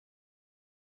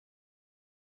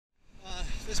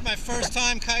This is my first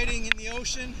time kiting in the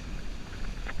ocean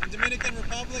in Dominican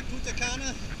Republic, Punta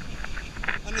Cana,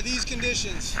 under these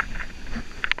conditions.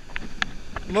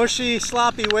 Mushy,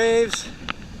 sloppy waves,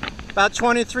 about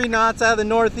 23 knots out of the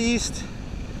northeast.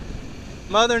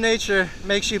 Mother Nature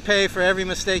makes you pay for every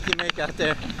mistake you make out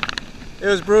there. It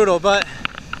was brutal, but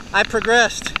I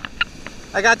progressed.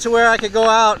 I got to where I could go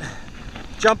out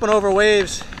jumping over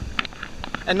waves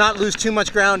and not lose too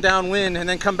much ground downwind and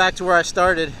then come back to where I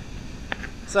started.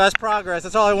 So that's progress.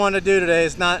 That's all I wanted to do today,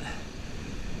 is not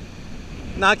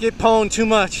get pwned too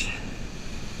much.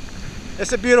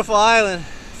 It's a beautiful island,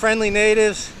 friendly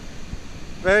natives,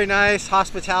 very nice,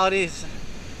 hospitality is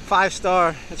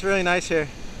 5-star. It's really nice here.